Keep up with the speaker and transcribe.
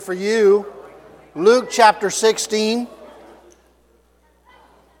For you, Luke chapter 16.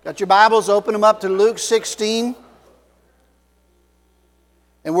 Got your Bibles? Open them up to Luke 16.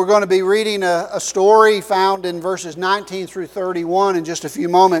 And we're going to be reading a story found in verses 19 through 31 in just a few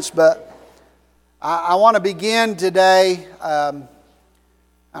moments. But I want to begin today, and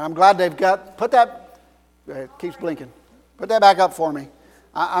I'm glad they've got, it keeps blinking. Put that back up for me.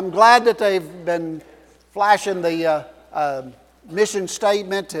 I'm glad that they've been flashing the mission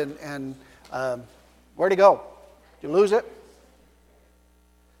statement and where'd it go? Did you lose it?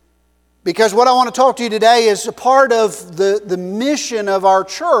 Because what I want to talk to you today is a part of the mission of our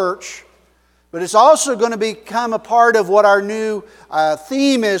church, but it's also going to become a part of what our new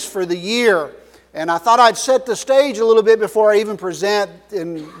theme is for the year. And I thought I'd set the stage a little bit before I even present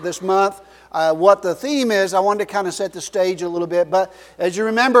in this month what the theme is. I wanted to kind of set the stage a little bit. But as you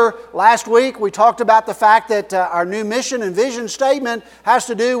remember, last week we talked about the fact that our new mission and vision statement has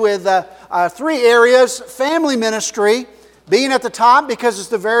to do with three areas. Family ministry being at the top because it's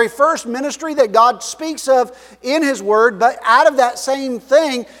the very first ministry that God speaks of in His Word. But out of that same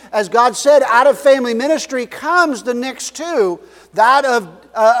thing, as God said, out of family ministry comes the next two. That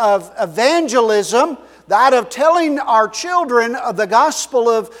of evangelism, that of telling our children of the gospel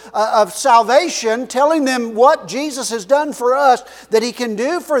of salvation, telling them what Jesus has done for us, that He can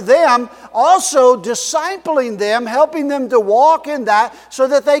do for them, also discipling them, helping them to walk in that so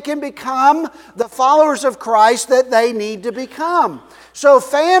that they can become the followers of Christ that they need to become. So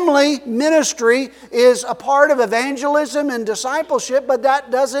family ministry is a part of evangelism and discipleship, but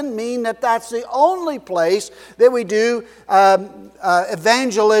that doesn't mean that that's the only place that we do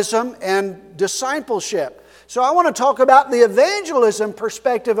evangelism and discipleship. So I want to talk about the evangelism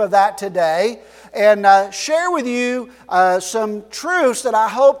perspective of that today and share with you some truths that I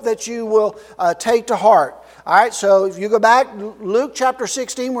hope that you will take to heart. All right, so if you go back, Luke chapter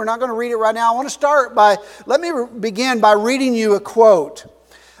 16, we're not going to read it right now. I want to start let me begin by reading you a quote.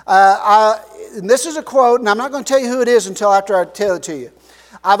 And this is a quote, and I'm not going to tell you who it is until after I tell it to you.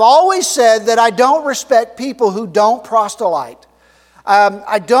 I've always said that I don't respect people who don't proselyte.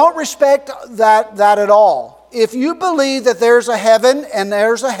 I don't respect that at all. If you believe that there's a heaven and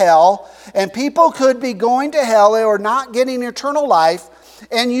there's a hell, and people could be going to hell or not getting eternal life,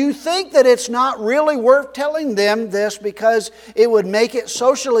 and you think that it's not really worth telling them this because it would make it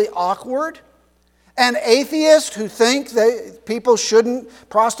socially awkward, and atheists who think that people shouldn't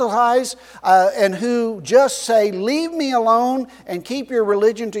proselytize and who just say, leave me alone and keep your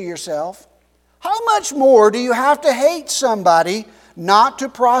religion to yourself, how much more do you have to hate somebody not to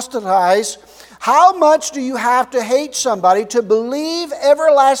proselytize? How much do you have to hate somebody to believe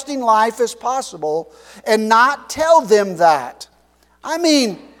everlasting life is possible and not tell them that? I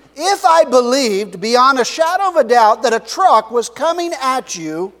mean, if I believed beyond a shadow of a doubt that a truck was coming at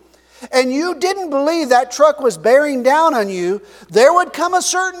you and you didn't believe that truck was bearing down on you, there would come a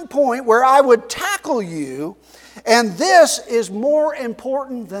certain point where I would tackle you, and this is more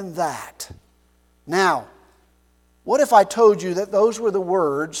important than that. Now, what if I told you that those were the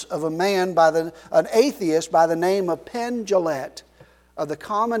words of a man, an atheist by the name of Penn Jillette of the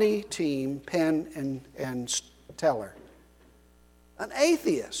comedy team Penn and Teller? An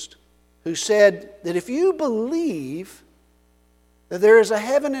atheist who said that if you believe that there is a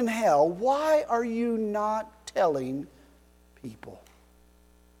heaven and hell, why are you not telling people?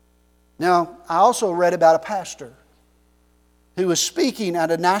 Now, I also read about a pastor who was speaking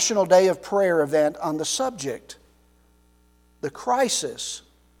at a National Day of Prayer event on the subject, the crisis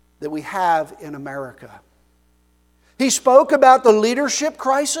that we have in America. He spoke about the leadership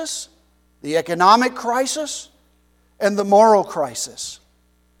crisis, the economic crisis, and the moral crisis.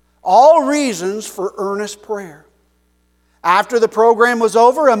 All reasons for earnest prayer. After the program was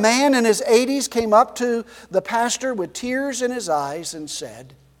over, a man in his 80s came up to the pastor with tears in his eyes and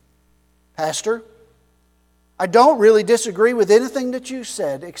said, Pastor, I don't really disagree with anything that you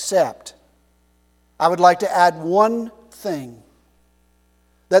said, except I would like to add one thing.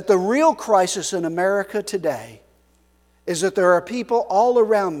 That the real crisis in America today is that there are people all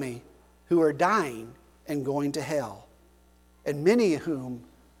around me who are dying and going to hell, and many of whom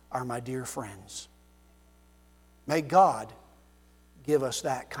are my dear friends. May God give us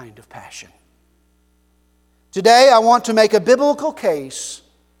that kind of passion. Today I want to make a biblical case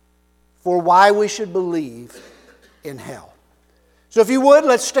for why we should believe in hell. So if you would,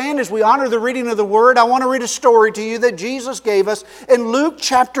 let's stand as we honor the reading of the Word. I want to read a story to you that Jesus gave us in Luke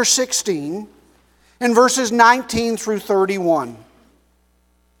chapter 16 in verses 19 through 31.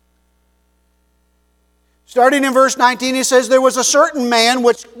 Starting in verse 19, he says, "There was a certain man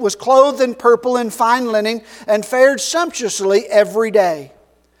which was clothed in purple and fine linen, and fared sumptuously every day.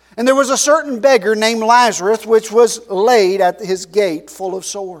 And there was a certain beggar named Lazarus, which was laid at his gate full of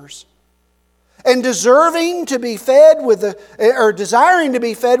sores, and desiring to be fed with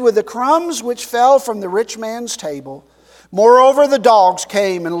the crumbs which fell from the rich man's table. Moreover, the dogs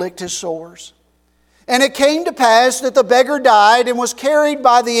came and licked his sores. And it came to pass that the beggar died and was carried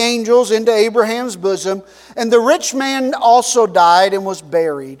by the angels into Abraham's bosom. And the rich man also died and was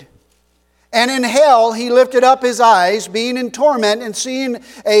buried. And in hell he lifted up his eyes, being in torment, and seeing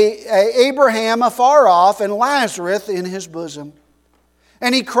Abraham afar off, and Lazarus in his bosom.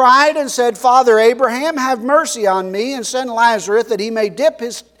 And he cried and said, Father Abraham, have mercy on me, and send Lazarus, that he may dip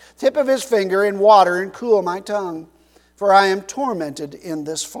his tip of his finger in water and cool my tongue, for I am tormented in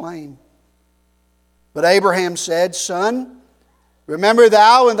this flame. But Abraham said, Son, remember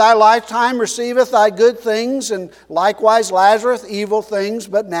thou in thy lifetime receiveth thy good things, and likewise Lazarus evil things,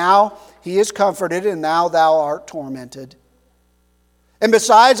 but now he is comforted, and now thou art tormented. And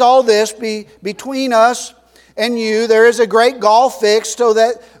besides all this, between us and you there is a great gulf fixed, so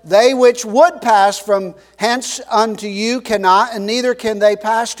that they which would pass from hence unto you cannot, and neither can they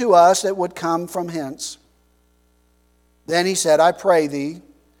pass to us that would come from hence. Then he said, I pray thee,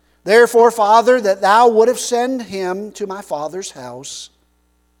 therefore, Father, that thou wouldest send him to my father's house.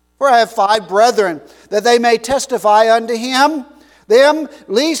 For I have 5 brethren, that they may testify unto him, them,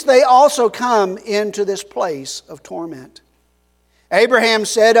 lest they also come into this place of torment. Abraham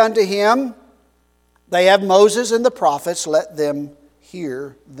said unto him, They have Moses and the prophets, let them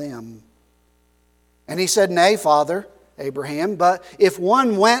hear them. And he said, Nay, Father Abraham, but if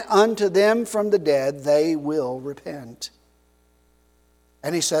one went unto them from the dead, they will repent.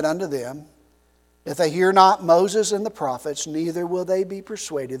 And he said unto them, If they hear not Moses and the prophets, neither will they be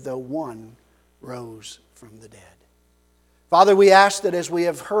persuaded, though one rose from the dead. Father, we ask that as we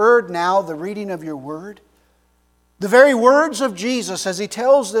have heard now the reading of your word, the very words of Jesus as he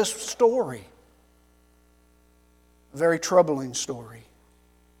tells this story, a very troubling story,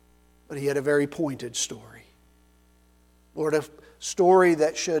 but he had a very pointed story. Lord, a story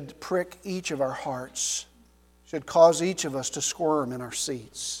that should prick each of our hearts, should cause each of us to squirm in our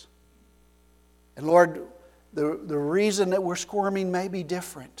seats. And Lord, the reason that we're squirming may be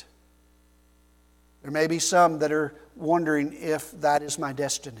different. There may be some that are wondering if that is my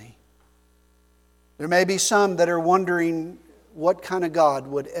destiny. There may be some that are wondering what kind of God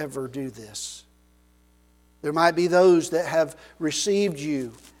would ever do this. There might be those that have received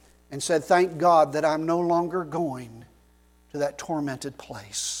you and said, thank God that I'm no longer going to that tormented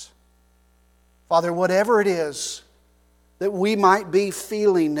place. Father, whatever it is that we might be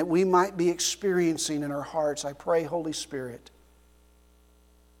feeling, that we might be experiencing in our hearts, I pray, Holy Spirit,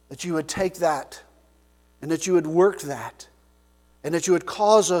 that you would take that and that you would work that and that you would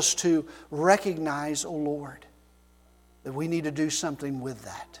cause us to recognize, oh Lord, that we need to do something with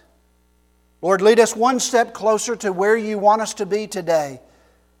that. Lord, lead us one step closer to where you want us to be today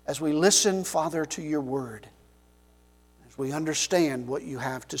as we listen, Father, to your word, as we understand what you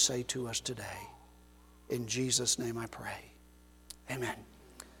have to say to us today. In Jesus' name I pray. Amen.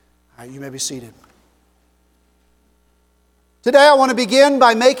 All right, you may be seated. Today I want to begin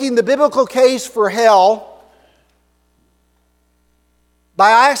by making the biblical case for hell by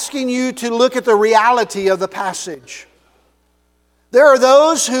asking you to look at the reality of the passage. There are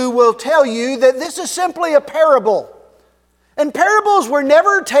those who will tell you that this is simply a parable. And parables were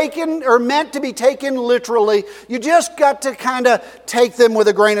never taken or meant to be taken literally. You just got to kind of take them with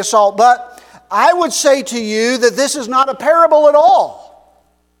a grain of salt. But I would say to you that this is not a parable at all.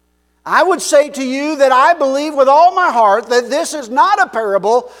 I would say to you that I believe with all my heart that this is not a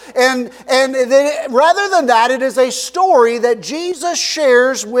parable, and that rather than that, it is a story that Jesus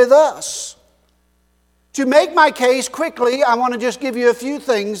shares with us. To make my case quickly, I want to just give you a few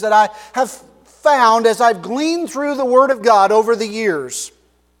things that I have found as I've gleaned through the Word of God over the years.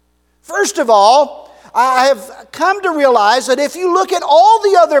 First of all, I have come to realize that if you look at all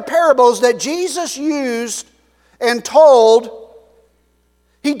the other parables that Jesus used and told,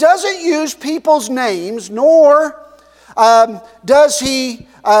 he doesn't use people's names, nor does he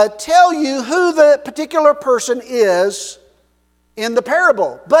tell you who the particular person is in the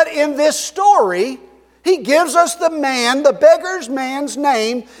parable. But in this story, he gives us the beggar's man's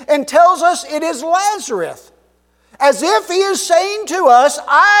name, and tells us it is Lazarus. As if he is saying to us,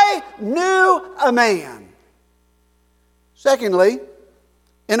 I knew a man. Secondly,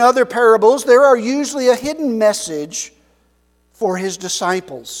 in other parables, there are usually a hidden message for his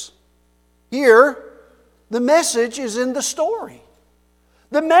disciples. Here, the message is in the story.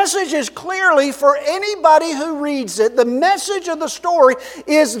 The message is clearly for anybody who reads it. The message of the story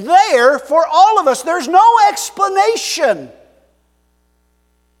is there for all of us. There's no explanation.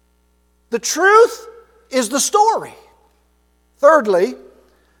 The truth is the story. Thirdly,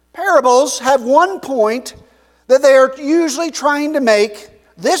 parables have one point that they are usually trying to make.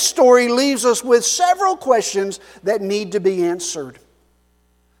 This story leaves us with several questions that need to be answered.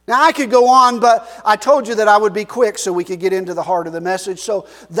 Now, I could go on, but I told you that I would be quick so we could get into the heart of the message. So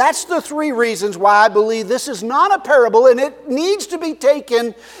that's the three reasons why I believe this is not a parable, and it needs to be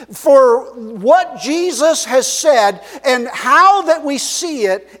taken for what Jesus has said and how that we see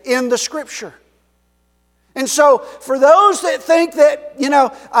it in the Scripture. And so for those that think that,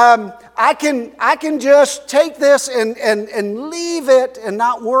 I can just take this and leave it and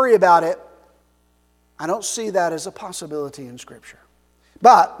not worry about it, I don't see that as a possibility in Scripture.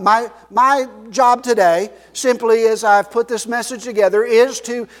 But my job today, simply as I've put this message together, is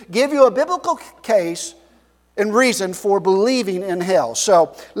to give you a biblical case and reason for believing in hell.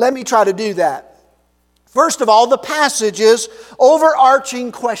 So let me try to do that. First of all, the passage's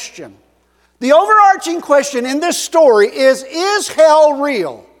overarching question. The overarching question in this story is hell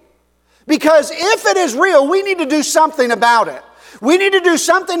real? Because if it is real, we need to do something about it. We need to do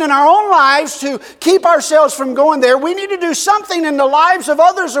something in our own lives to keep ourselves from going there. We need to do something in the lives of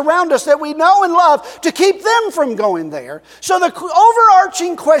others around us that we know and love to keep them from going there. So the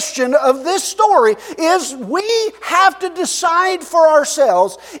overarching question of this story is we have to decide for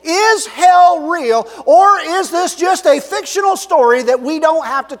ourselves, is hell real, or is this just a fictional story that we don't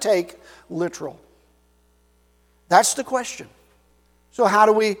have to take literal? That's the question. So how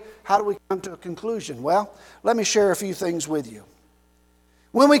do we come to a conclusion? Well, let me share a few things with you.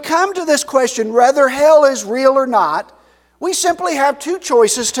 When we come to this question, whether hell is real or not, we simply have two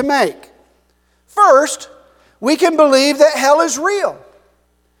choices to make. First, we can believe that hell is real.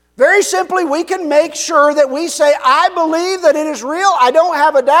 Very simply, we can make sure that we say, I believe that it is real. I don't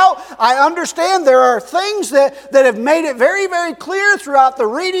have a doubt. I understand there are things that have made it very, very clear throughout the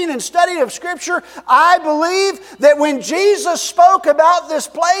reading and study of Scripture. I believe that when Jesus spoke about this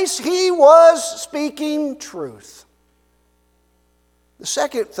place, He was speaking truth. The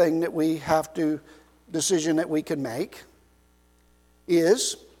second thing that we have to, decision that we can make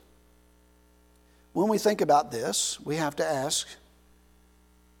is, when we think about this, we have to ask,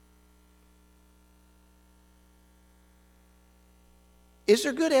 is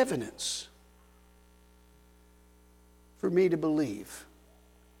there good evidence for me to believe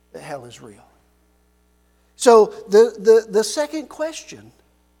that hell is real? So the second question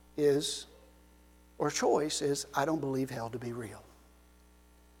is, or choice is, I don't believe hell to be real.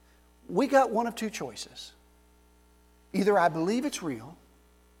 We got one of two choices. Either I believe it's real,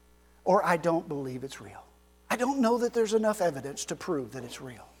 or I don't believe it's real. I don't know that there's enough evidence to prove that it's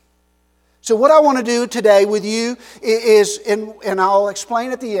real. So what I want to do today with you is, and I'll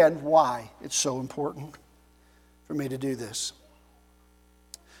explain at the end why it's so important for me to do this.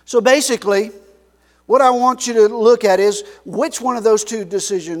 So basically, what I want you to look at is which one of those two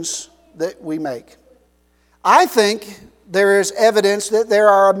decisions that we make. I think there is evidence that there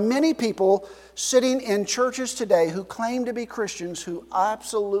are many people sitting in churches today who claim to be Christians who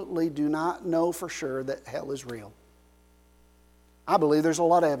absolutely do not know for sure that hell is real. I believe there's a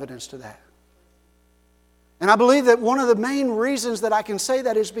lot of evidence to that. And I believe that one of the main reasons that I can say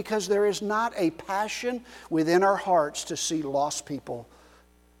that is because there is not a passion within our hearts to see lost people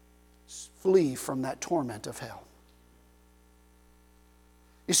flee from that torment of hell.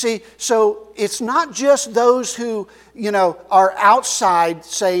 You see, so it's not just those who, are outside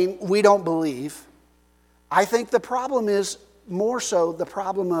saying we don't believe. I think the problem is more so the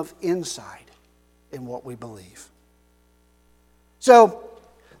problem of inside in what we believe. So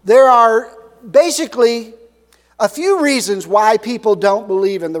there are basically a few reasons why people don't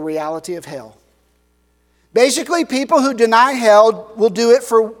believe in the reality of hell. Basically, people who deny hell will do it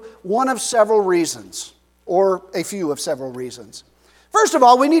for one of several reasons, or a few of several reasons. First of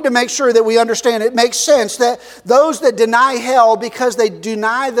all, we need to make sure that we understand it makes sense that those that deny hell because they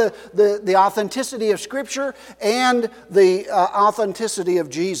deny the authenticity of Scripture and the authenticity of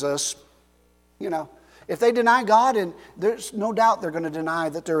Jesus, if they deny God, and there's no doubt they're going to deny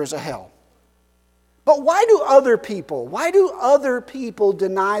that there is a hell. But why do other people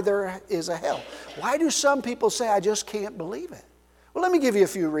deny there is a hell? Why do some people say, I just can't believe it? Well, let me give you a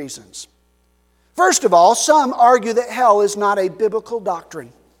few reasons. First of all, some argue that hell is not a biblical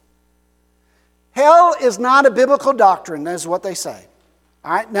doctrine. Hell is not a biblical doctrine, is what they say.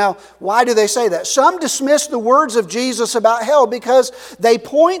 All right, now, why do they say that? Some dismiss the words of Jesus about hell because they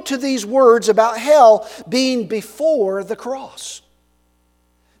point to these words about hell being before the cross.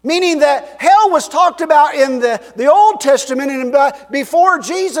 Meaning that hell was talked about in the Old Testament and before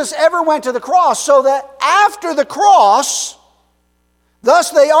Jesus ever went to the cross, so that after the cross,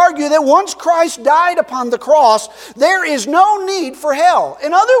 Thus, they argue that once Christ died upon the cross, there is no need for hell.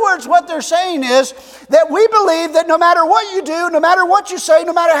 In other words, what they're saying is that we believe that no matter what you do, no matter what you say,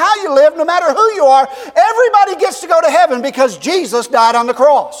 no matter how you live, no matter who you are, everybody gets to go to heaven because Jesus died on the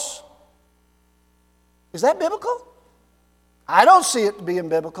cross. Is that biblical? I don't see it being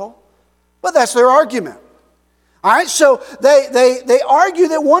biblical, but that's their argument. All right, so they argue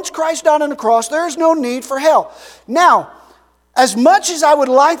that once Christ died on the cross, there is no need for hell. Now, as much as I would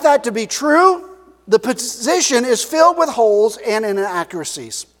like that to be true, the position is filled with holes and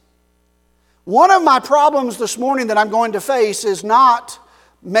inaccuracies. One of my problems this morning that I'm going to face is not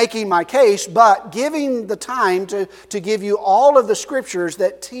making my case, but giving the time to give you all of the scriptures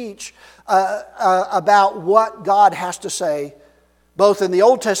that teach about what God has to say, both in the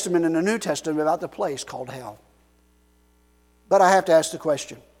Old Testament and the New Testament, about the place called hell. But I have to ask the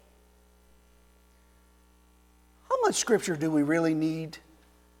question, how much scripture do we really need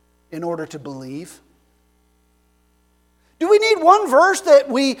in order to believe? Do we need one verse that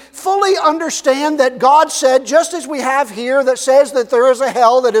we fully understand that God said, just as we have here, that says that there is a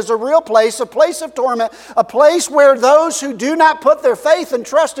hell that is a real place, a place of torment, a place where those who do not put their faith and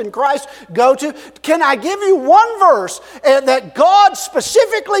trust in Christ go to? Can I give you one verse that God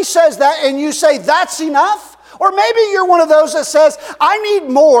specifically says that and you say that's enough? Or maybe you're one of those that says, I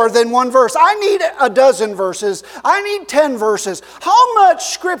need more than one verse. I need a dozen verses. I need 10 verses. How much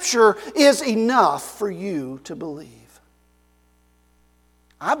scripture is enough for you to believe?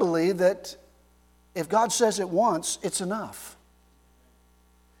 I believe that if God says it once, it's enough.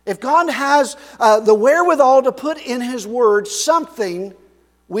 If God has the wherewithal to put in His Word something,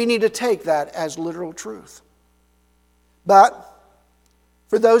 we need to take that as literal truth. But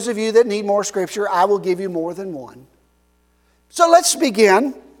for those of you that need more scripture, I will give you more than one. So let's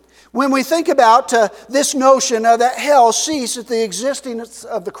begin. When we think about this notion that hell ceased at the existence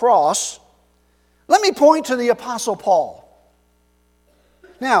of the cross, let me point to the Apostle Paul.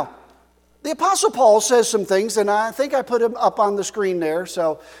 Now, the Apostle Paul says some things, and I think I put them up on the screen there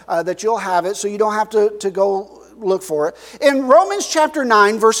so that you'll have it, so you don't have to go look for it. In Romans chapter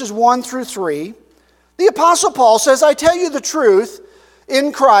 9, verses 1 through 3, the Apostle Paul says, I tell you the truth,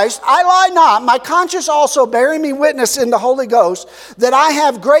 in Christ, I lie not, my conscience also bearing me witness in the Holy Ghost, that I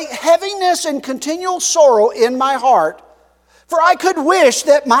have great heaviness and continual sorrow in my heart. For I could wish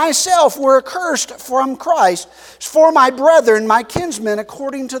that myself were accursed from Christ for my brethren, my kinsmen,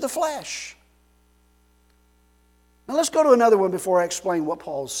 according to the flesh. Now let's go to another one before I explain what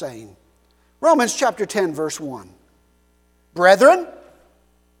Paul's saying. Romans chapter 10, verse 1. Brethren,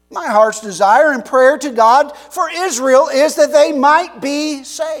 my heart's desire and prayer to God for Israel is that they might be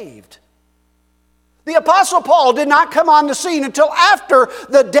saved. The Apostle Paul did not come on the scene until after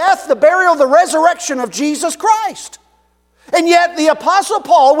the death, the burial, the resurrection of Jesus Christ. And yet the Apostle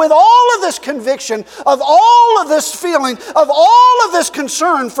Paul, with all of this conviction, of all of this feeling, of all of this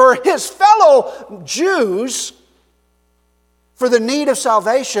concern for his fellow Jews, for the need of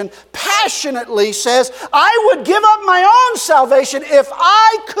salvation, passionately says, I would give up my own salvation if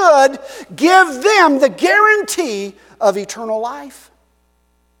I could give them the guarantee of eternal life.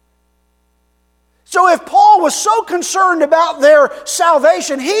 So if Paul was so concerned about their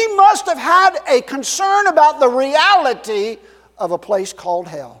salvation, he must have had a concern about the reality of a place called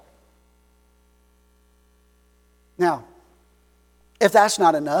hell. Now, if that's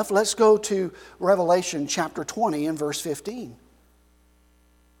not enough, let's go to Revelation chapter 20 and verse 15.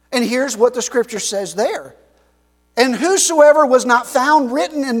 And here's what the scripture says there. And whosoever was not found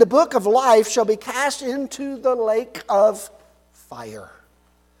written in the book of life shall be cast into the lake of fire.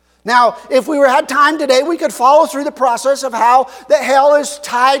 Now, if we had time today, we could follow through the process of how the hell is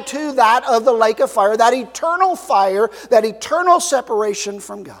tied to that of the lake of fire, that eternal separation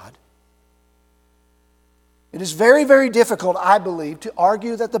from God. It is very, very difficult, I believe, to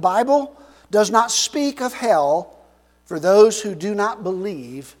argue that the Bible does not speak of hell for those who do not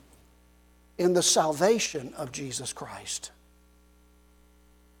believe in the salvation of Jesus Christ.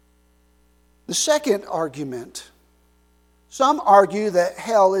 The second argument, some argue that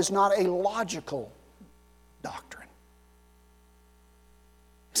hell is not a logical doctrine.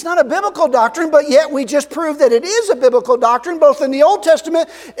 It's not a biblical doctrine, but yet we just proved that it is a biblical doctrine, both in the Old Testament,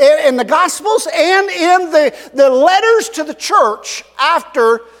 in the Gospels, and in the letters to the church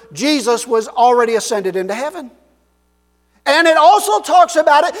after Jesus was already ascended into heaven. And it also talks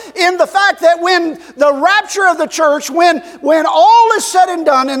about it in the fact that when the rapture of the church, when all is said and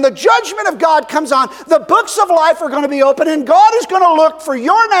done and the judgment of God comes on, the books of life are going to be open and God is going to look for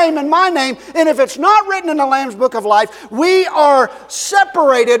your name and my name. And if it's not written in the Lamb's book of life, we are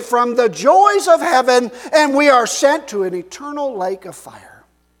separated from the joys of heaven and we are sent to an eternal lake of fire.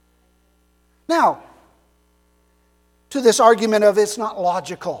 Now, to this argument of it's not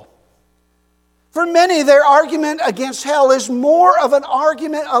logical. For many, their argument against hell is more of an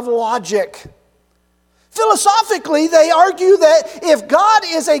argument of logic. Philosophically, they argue that if God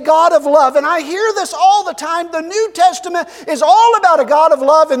is a God of love, and I hear this all the time, the New Testament is all about a God of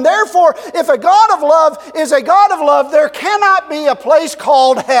love, and therefore, if a God of love is a God of love, there cannot be a place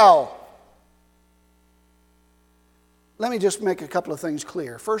called hell. Let me just make a couple of things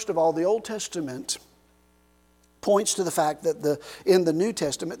clear. First of all, the Old Testament points to the fact that in the New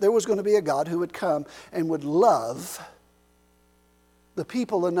Testament there was going to be a God who would come and would love the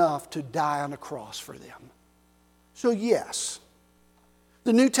people enough to die on a cross for them. So yes,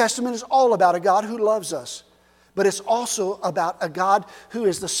 the New Testament is all about a God who loves us. But it's also about a God who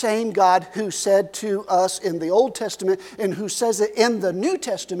is the same God who said to us in the Old Testament and who says it in the New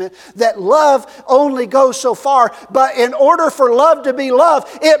Testament that love only goes so far. But in order for love to be love,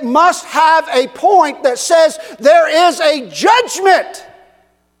 it must have a point that says there is a judgment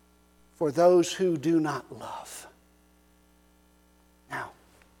for those who do not love. Now,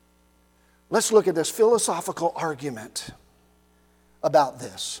 let's look at this philosophical argument about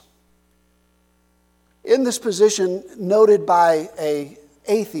this. In this position noted by an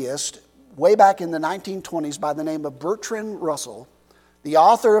atheist way back in the 1920s by the name of Bertrand Russell, the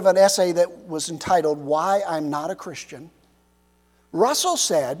author of an essay that was entitled Why I'm Not a Christian, Russell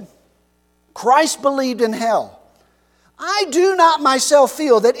said, Christ believed in hell. I do not myself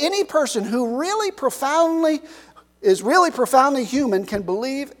feel that any person who is really profoundly human can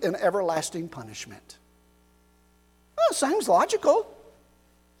believe in everlasting punishment. Well, sounds logical.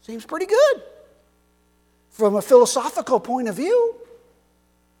 Seems pretty good from a philosophical point of view.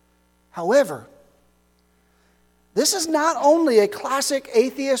 However, this is not only a classic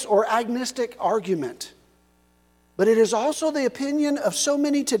atheist or agnostic argument, but it is also the opinion of so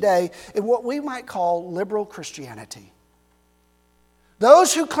many today in what we might call liberal Christianity.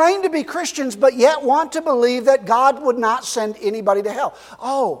 Those who claim to be Christians but yet want to believe that God would not send anybody to hell.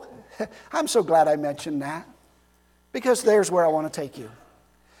 Oh, I'm so glad I mentioned that, because there's where I want to take you.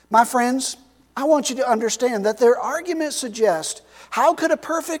 My friends, I want you to understand that their argument suggests, how could a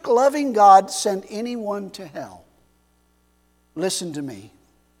perfect, loving God send anyone to hell? Listen to me.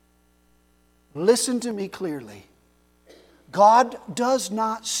 Listen to me clearly. God does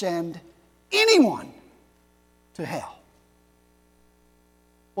not send anyone to hell.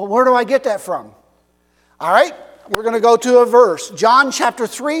 Well, where do I get that from? All right, we're going to go to a verse. John chapter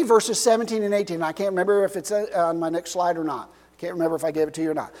 3, verses 17 and 18. I can't remember if it's on my next slide or not. Can't remember if I gave it to you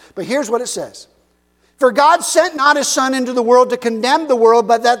or not. But here's what it says. For God sent not his Son into the world to condemn the world,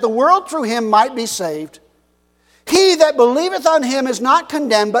 but that the world through him might be saved. He that believeth on him is not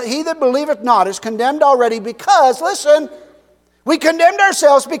condemned, but he that believeth not is condemned already because, listen, we condemned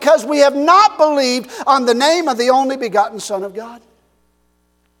ourselves because we have not believed on the name of the only begotten Son of God.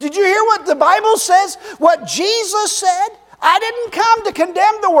 Did you hear what the Bible says? What Jesus said? I didn't come to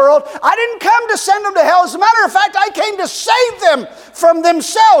condemn the world. I didn't come to send them to hell. As a matter of fact, I came to save them from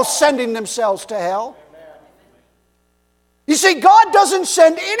themselves sending themselves to hell. You see, God doesn't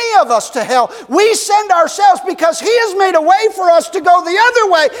send any of us to hell. We send ourselves because he has made a way for us to go the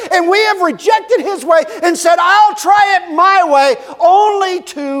other way. And we have rejected his way and said, I'll try it my way, only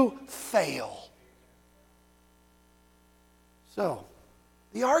to fail. So,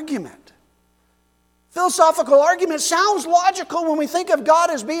 the argument, philosophical argument, sounds logical when we think of God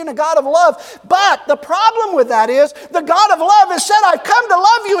as being a God of love. But the problem with that is the God of love has said, I've come to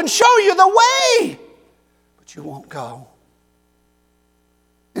love you and show you the way. But you won't go.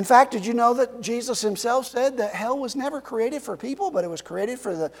 In fact, did you know that Jesus himself said that hell was never created for people, but it was created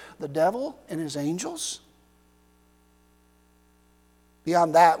for the devil and his angels?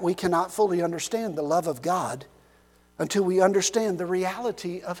 Beyond that, we cannot fully understand the love of God until we understand the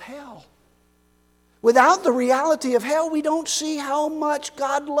reality of hell. Without the reality of hell, we don't see how much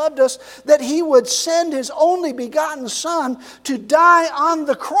God loved us that he would send his only begotten Son to die on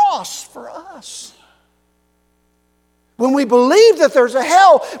the cross for us. When we believe that there's a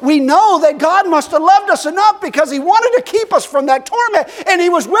hell, we know that God must have loved us enough because he wanted to keep us from that torment, and he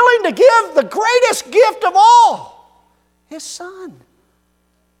was willing to give the greatest gift of all, his Son.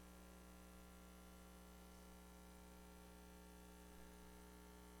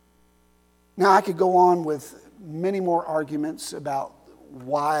 Now, I could go on with many more arguments about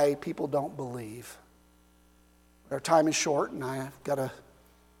why people don't believe. Our time is short, and I've got to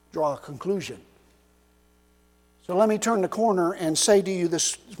draw a conclusion. So let me turn the corner and say to you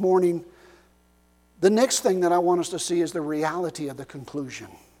this morning, the next thing that I want us to see is the reality of the conclusion.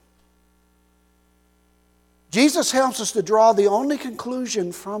 Jesus helps us to draw the only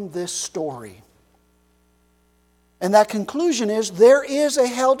conclusion from this story. And that conclusion is there is a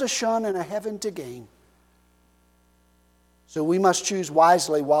hell to shun and a heaven to gain. So we must choose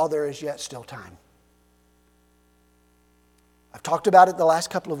wisely while there is yet still time. I've talked about it the last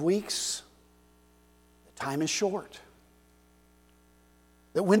couple of weeks. The time is short.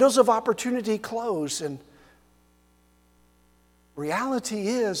 The windows of opportunity close, and reality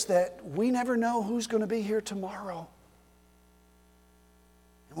is that we never know who's going to be here tomorrow.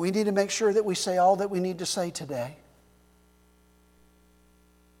 And we need to make sure that we say all that we need to say today.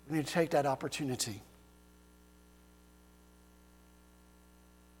 We need to take that opportunity.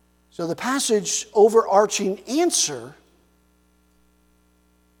 So the passage overarching answer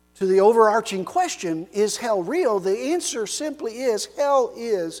to the overarching question, is hell real? The answer simply is, hell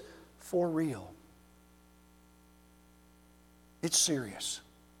is for real. It's serious.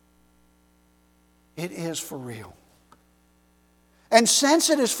 It is for real. And since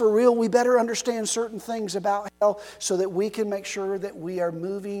it is for real, we better understand certain things about hell so that we can make sure that we are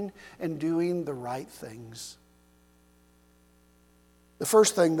moving and doing the right things. The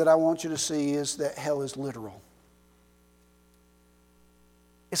first thing that I want you to see is that hell is literal.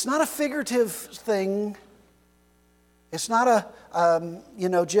 It's not a figurative thing. It's not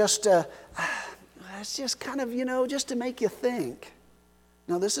it's just kind of, just to make you think.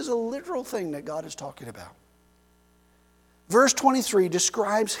 No, this is a literal thing that God is talking about. Verse 23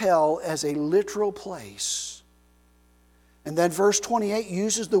 describes hell as a literal place. And then verse 28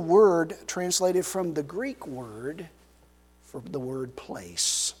 uses the word translated from the Greek word for the word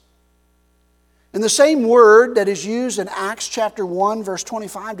place. And the same word that is used in Acts chapter 1, verse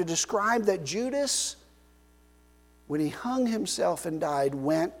 25 to describe that Judas, when he hung himself and died,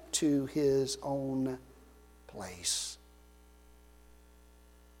 went to his own place.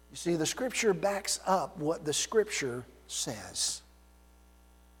 You see, the Scripture backs up what the Scripture says.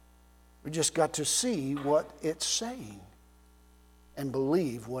 We just got to see what it's saying and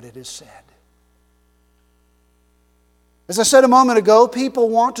believe what it has said. As I said a moment ago, people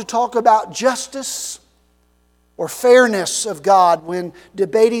want to talk about justice or fairness of God when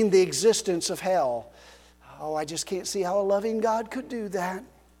debating the existence of hell. Oh, I just can't see how a loving God could do that.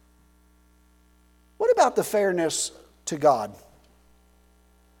 What about the fairness to God?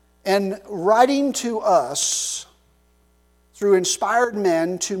 And writing to us through inspired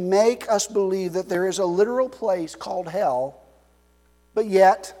men to make us believe that there is a literal place called hell, but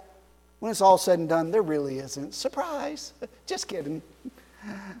yet, when it's all said and done, there really isn't. Surprise. Just kidding.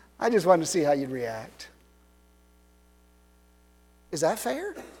 I just wanted to see how you'd react. Is that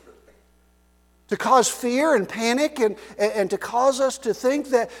fair? To cause fear and panic and to cause us to think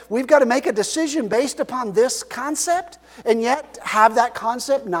that we've got to make a decision based upon this concept and yet have that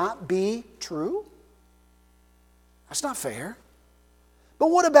concept not be true? That's not fair. But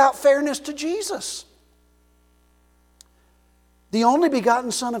what about fairness to Jesus? The only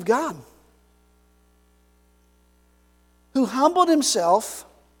begotten Son of God, who humbled himself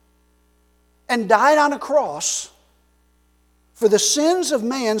and died on a cross for the sins of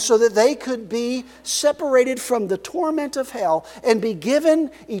man so that they could be separated from the torment of hell and be given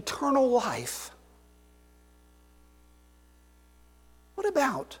eternal life. What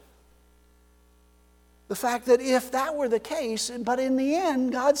about the fact that if that were the case, but in the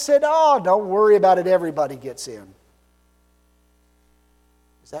end, God said, oh, don't worry about it, everybody gets in.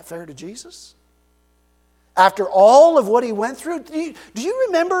 Is that fair to Jesus? After all of what he went through, do you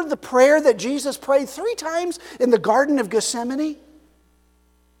remember the prayer that Jesus prayed 3 times in the Garden of Gethsemane?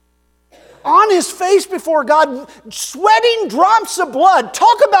 On his face before God, sweating drops of blood.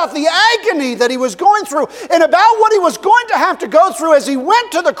 Talk about the agony that he was going through and about what he was going to have to go through as he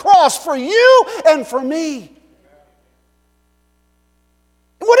went to the cross for you and for me.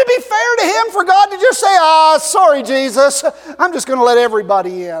 Would it be fair to him for God to just say, sorry, Jesus, I'm just going to let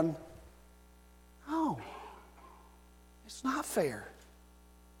everybody in? No. It's not fair.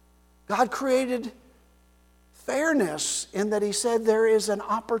 God created fairness in that he said there is an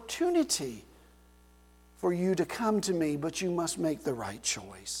opportunity for you to come to me, but you must make the right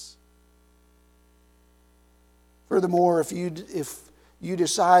choice. Furthermore, if you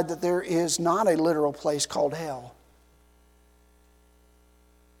decide that there is not a literal place called hell,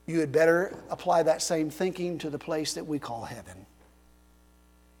 you had better apply that same thinking to the place that we call heaven.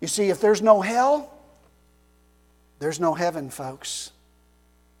 You see, if there's no hell, There's no heaven, folks.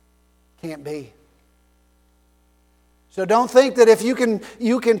 Can't be. So don't think that if you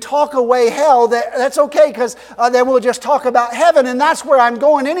can talk away hell, that's okay, because then we'll just talk about heaven and that's where I'm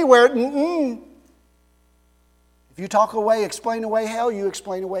going anywhere. Mm-mm. If you explain away hell, you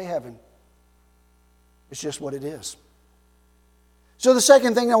explain away heaven. It's just what it is. So the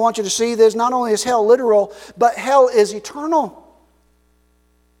second thing I want you to see is not only is hell literal, but hell is eternal.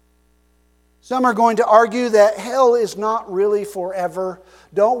 Some are going to argue that hell is not really forever.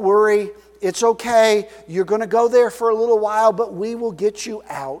 Don't worry, it's okay. You're going to go there for a little while, but we will get you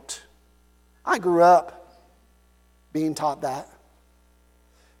out. I grew up being taught that.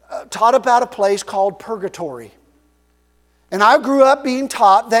 Taught about a place called purgatory. And I grew up being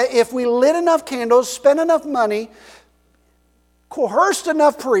taught that if we lit enough candles, spent enough money, coerced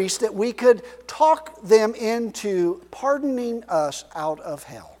enough priests, that we could talk them into pardoning us out of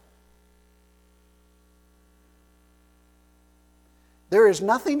hell. There is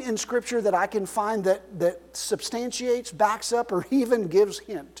nothing in Scripture that I can find that substantiates, backs up, or even gives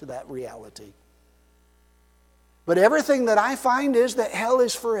hint to that reality. But everything that I find is that hell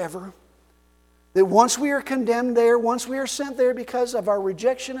is forever. That once we are condemned there, once we are sent there because of our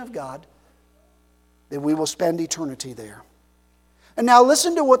rejection of God, that we will spend eternity there. And now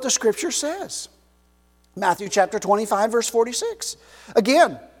listen to what the Scripture says. Matthew chapter 25, verse 46.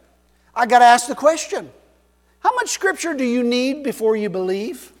 Again, I got to ask the question. How much Scripture do you need before you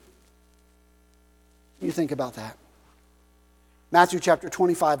believe? You think about that. Matthew chapter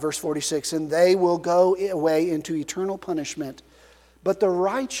 25, verse 46. And they will go away into eternal punishment, but the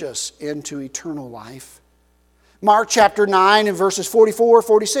righteous into eternal life. Mark chapter 9 and verses 44,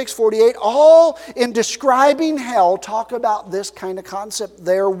 46, 48, all in describing hell talk about this kind of concept.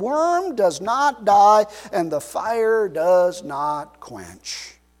 Their worm does not die and the fire does not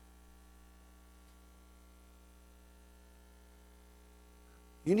quench.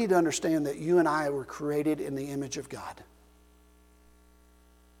 You need to understand that you and I were created in the image of God.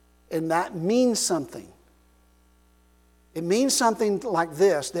 And that means something. It means something like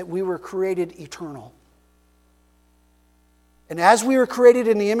this, that we were created eternal. And as we were created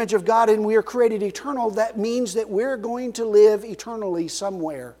in the image of God and we are created eternal, that means that we're going to live eternally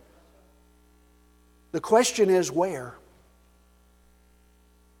somewhere. The question is where?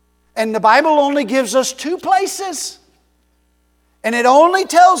 And the Bible only gives us two places. And it only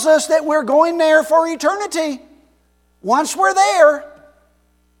tells us that we're going there for eternity. Once we're there,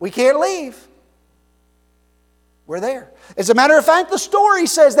 we can't leave. We're there. As a matter of fact, the story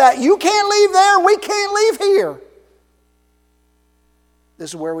says that. You can't leave there, we can't leave here. This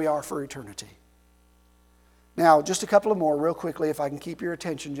is where we are for eternity. Now, just a couple of more real quickly, if I can keep your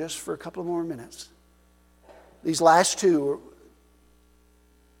attention just for a couple of more minutes. These last two,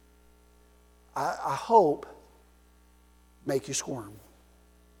 I hope, make you squirm.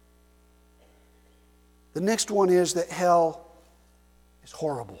 The next one is that hell is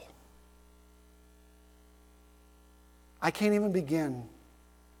horrible. I can't even begin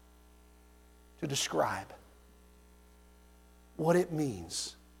to describe what it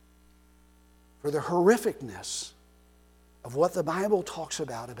means for the horrificness of what the Bible talks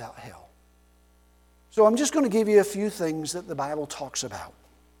about hell. So I'm just going to give you a few things that the Bible talks about.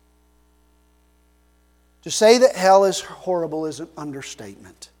 To say that hell is horrible is an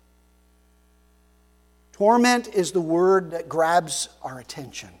understatement. Torment is the word that grabs our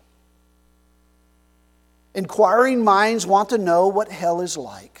attention. Inquiring minds want to know what hell is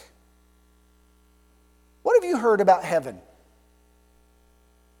like. What have you heard about heaven?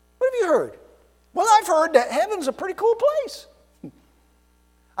 What have you heard? Well, I've heard that heaven's a pretty cool place.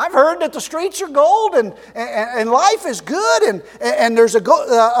 I've heard that the streets are gold and life is good and there's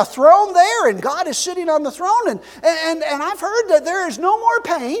a throne there and God is sitting on the throne. And I've heard that there is no more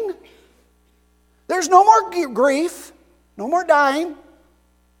pain. There's no more grief, no more dying,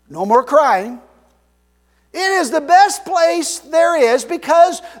 no more crying. It is the best place there is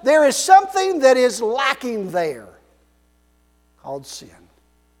because there is something that is lacking there called sin.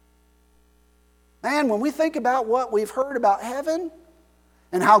 Man, when we think about what we've heard about heaven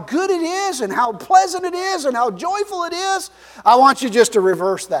and how good it is and how pleasant it is and how joyful it is, I want you just to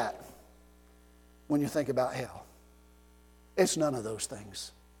reverse that when you think about hell. It's none of those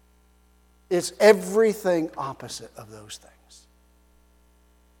things. It's everything opposite of those things.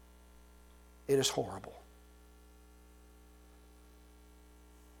 It is horrible.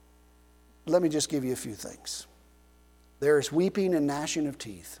 Let me just give you a few things. There is weeping and gnashing of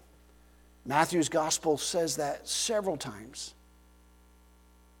teeth. Matthew's gospel says that several times.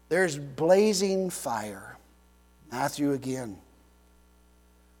 There's blazing fire. Matthew again.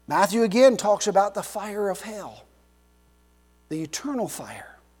 Matthew again talks about the fire of hell. the eternal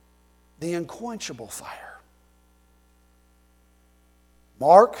fire, the unquenchable fire.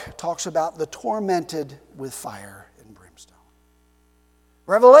 Mark talks about the tormented with fire and brimstone.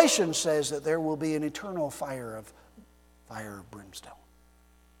 Revelation says that there will be an eternal fire of brimstone.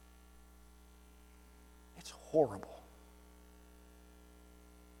 It's horrible.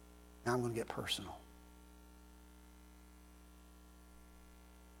 Now I'm going to get personal.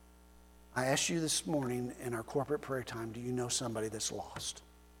 I asked you this morning in our corporate prayer time, do you know somebody that's lost?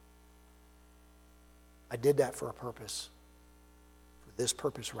 I did that for a purpose. For this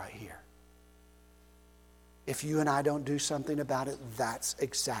purpose right here. If you and I don't do something about it, that's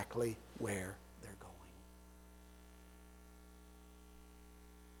exactly where they're going.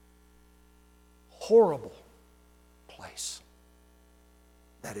 Horrible place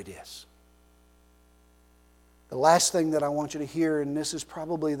that it is. The last thing that I want you to hear, and this is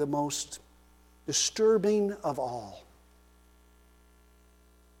probably the most disturbing of all.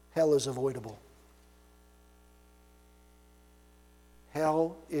 Hell is avoidable.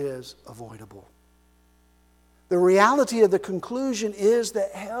 Hell is avoidable. The reality of the conclusion is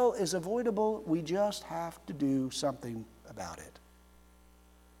that hell is avoidable. We just have to do something about it.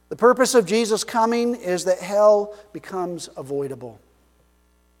 The purpose of Jesus coming is that hell becomes avoidable.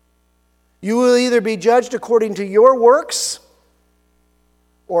 You will either be judged according to your works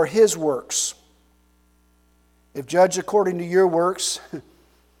or His works. If judged according to your works,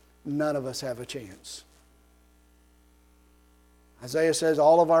 none of us have a chance. Isaiah says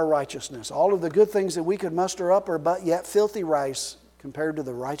all of our righteousness, all of the good things that we could muster up are but yet filthy rice compared to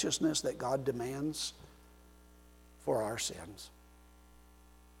the righteousness that God demands for our sins.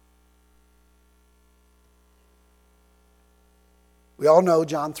 We all know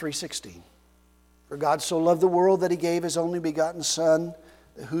John 3:16. For God so loved the world that He gave His only begotten Son,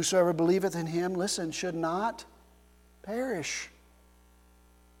 that whosoever believeth in Him, listen, should not perish,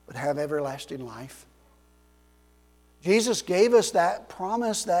 but have everlasting life. Jesus gave us that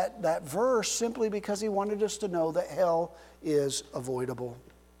promise, that verse, simply because He wanted us to know that hell is avoidable.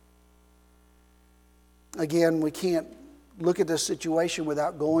 Again, we can't look at this situation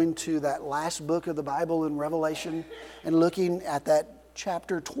without going to that last book of the Bible in Revelation and looking at that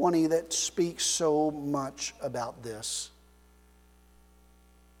chapter 20 that speaks so much about this.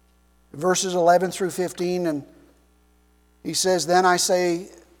 Verses 11 through 15, and he says, Then I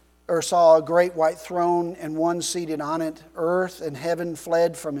saw a great white throne and one seated on it. Earth and heaven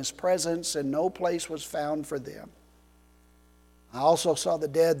fled from His presence, and no place was found for them. I also saw the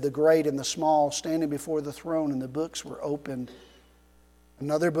dead, the great and the small, standing before the throne, and the books were opened.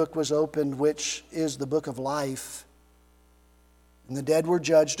 Another book was opened, which is the book of life. And the dead were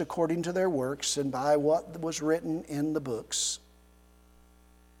judged according to their works and by what was written in the books.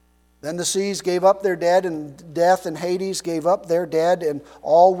 Then the seas gave up their dead, and death and Hades gave up their dead, and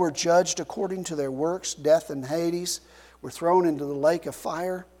all were judged according to their works. Death and Hades were thrown into the lake of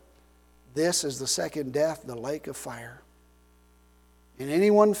fire. This is the second death, the lake of fire. And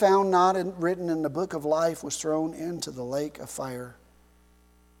anyone found not written in the book of life was thrown into the lake of fire.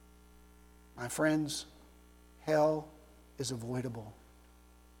 My friends, hell is avoidable.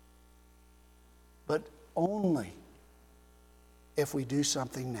 But only if we do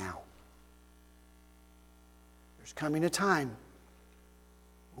something now. There's coming a time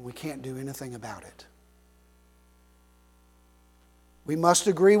when we can't do anything about it. We must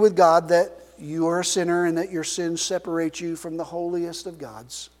agree with God that you are a sinner and that your sins separate you from the holiest of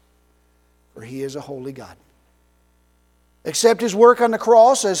gods, for He is a holy God. Accept His work on the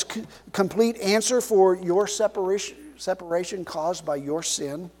cross as complete answer for your separation caused by your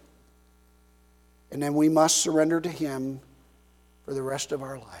sin. And then we must surrender to Him for the rest of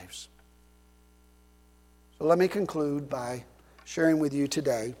our lives. So let me conclude by sharing with you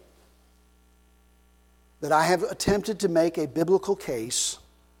today that I have attempted to make a biblical case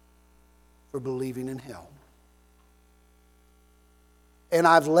for believing in hell. And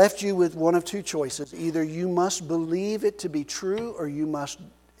I've left you with one of two choices. Either you must believe it to be true or you must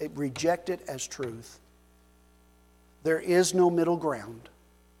reject it as truth. There is no middle ground.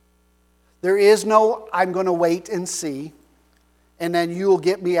 There is no, I'm going to wait and see, and then you will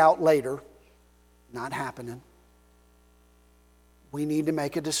get me out later. Not happening. We need to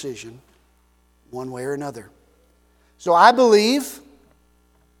make a decision one way or another. So I believe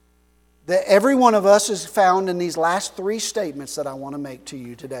that every one of us is found in these last three statements that I want to make to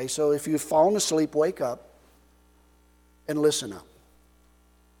you today. So if you've fallen asleep, wake up and listen up.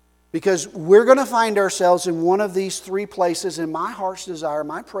 Because we're going to find ourselves in one of these three places. And my heart's desire,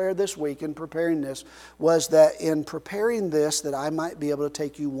 my prayer this week in preparing this, was that in preparing this, that I might be able to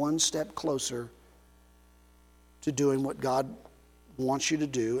take you one step closer to doing what God wants you to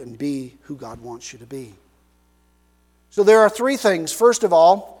do and be who God wants you to be. So there are three things. First of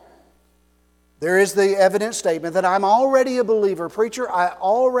all, there is the evident statement that I'm already a believer. Preacher, I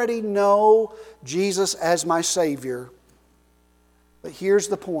already know Jesus as my Savior. But here's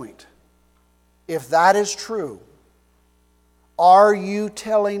the point. If that is true, are you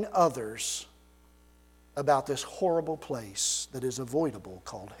telling others about this horrible place that is avoidable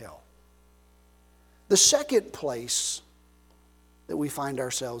called hell? The second place that we find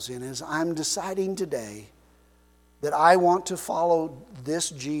ourselves in is I'm deciding today that I want to follow this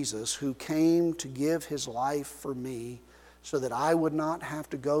Jesus who came to give His life for me so that I would not have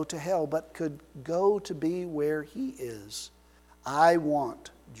to go to hell but could go to be where He is. I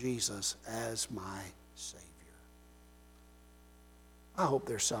want Jesus as my Savior. I hope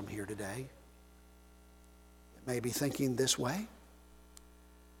there's some here today that may be thinking this way.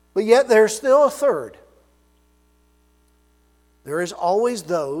 But yet there's still a third. There is always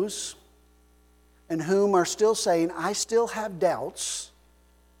those in whom are still saying, I still have doubts.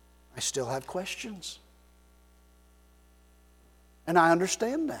 I still have questions. And I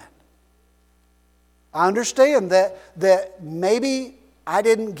understand that. I understand that maybe I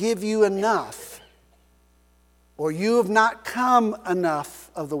didn't give you enough, or you have not come enough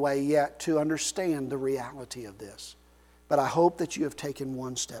of the way yet to understand the reality of this. But I hope that you have taken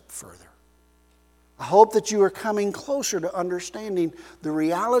one step further. I hope that you are coming closer to understanding the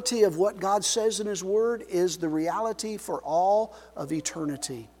reality of what God says in His Word is the reality for all of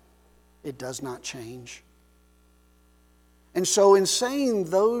eternity. It does not change. And so in saying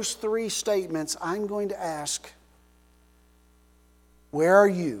those three statements, I'm going to ask, where are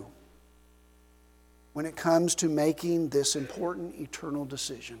you when it comes to making this important eternal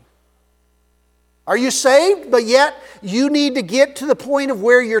decision? Are you saved, but yet you need to get to the point of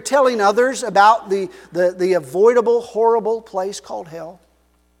where you're telling others about the avoidable, horrible place called hell?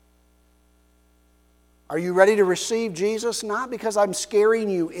 Are you ready to receive Jesus? Not because I'm scaring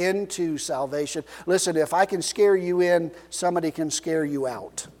you into salvation. Listen, if I can scare you in, somebody can scare you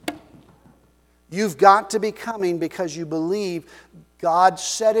out. You've got to be coming because you believe God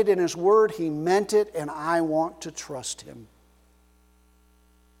said it in His Word, He meant it, and I want to trust Him.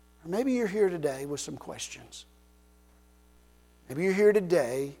 Or maybe you're here today with some questions. Maybe you're here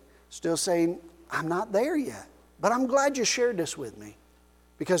today still saying, I'm not there yet. But I'm glad you shared this with me,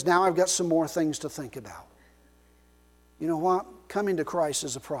 because now I've got some more things to think about. You know what? Coming to Christ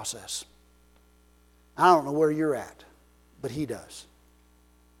is a process. I don't know where you're at, but He does.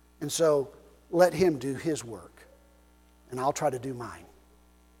 And so let Him do His work, and I'll try to do mine.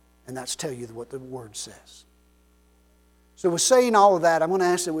 And that's tell you what the Word says. So with saying all of that, I'm going to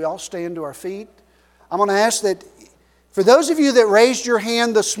ask that we all stand to our feet. I'm going to ask that for those of you that raised your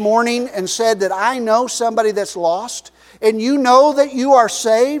hand this morning and said that I know somebody that's lost, and you know that you are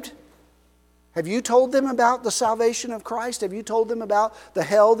saved, have you told them about the salvation of Christ? Have you told them about the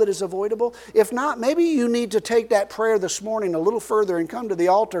hell that is avoidable? If not, maybe you need to take that prayer this morning a little further and come to the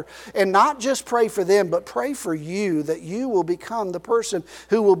altar and not just pray for them, but pray for you, that you will become the person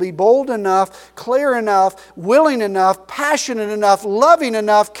who will be bold enough, clear enough, willing enough, passionate enough, loving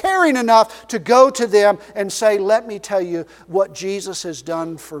enough, caring enough to go to them and say, let me tell you what Jesus has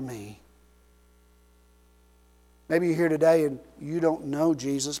done for me. Maybe you're here today and you don't know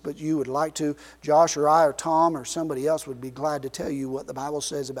Jesus, but you would like to. Josh or I or Tom or somebody else would be glad to tell you what the Bible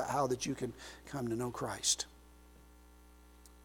says about how that you can come to know Christ.